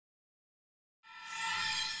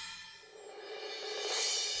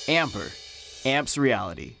Ampr, Amp's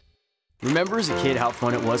reality. Remember as a kid how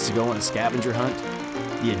fun it was to go on a scavenger hunt?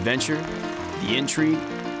 The adventure, the intrigue,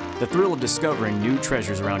 the thrill of discovering new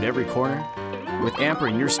treasures around every corner? With Ampr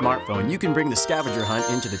in your smartphone, you can bring the scavenger hunt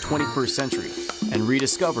into the 21st century and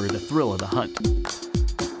rediscover the thrill of the hunt.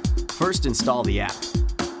 First, install the app.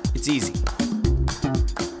 It's easy.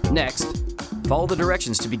 Next, follow the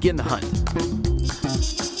directions to begin the hunt.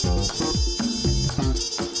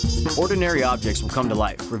 Ordinary objects will come to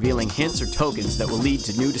life, revealing hints or tokens that will lead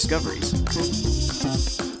to new discoveries.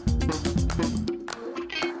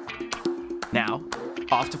 Now,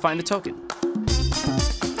 off to find the token.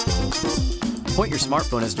 Point your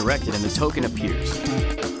smartphone as directed and the token appears.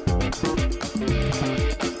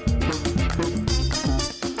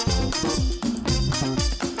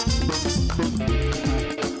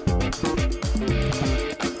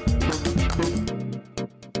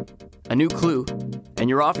 A new clue, and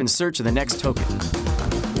you're off in search of the next token.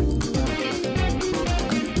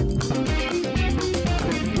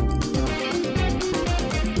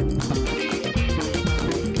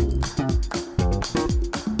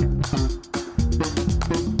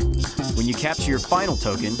 When you capture your final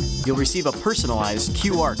token, you'll receive a personalized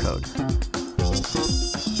QR code.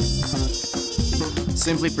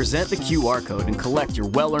 Simply present the QR code and collect your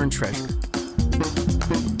well-earned treasure.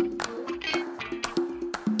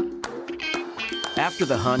 After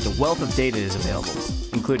the hunt, a wealth of data is available,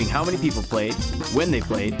 including how many people played, when they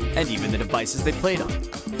played, and even the devices they played on.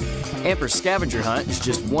 Ampr's Scavenger Hunt is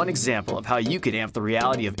just one example of how you could amp the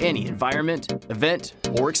reality of any environment, event,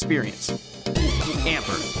 or experience.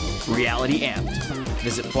 Ampr, reality amped.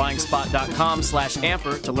 Visit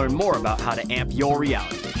flyingspot.com/Ampr to learn more about how to amp your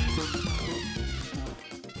reality.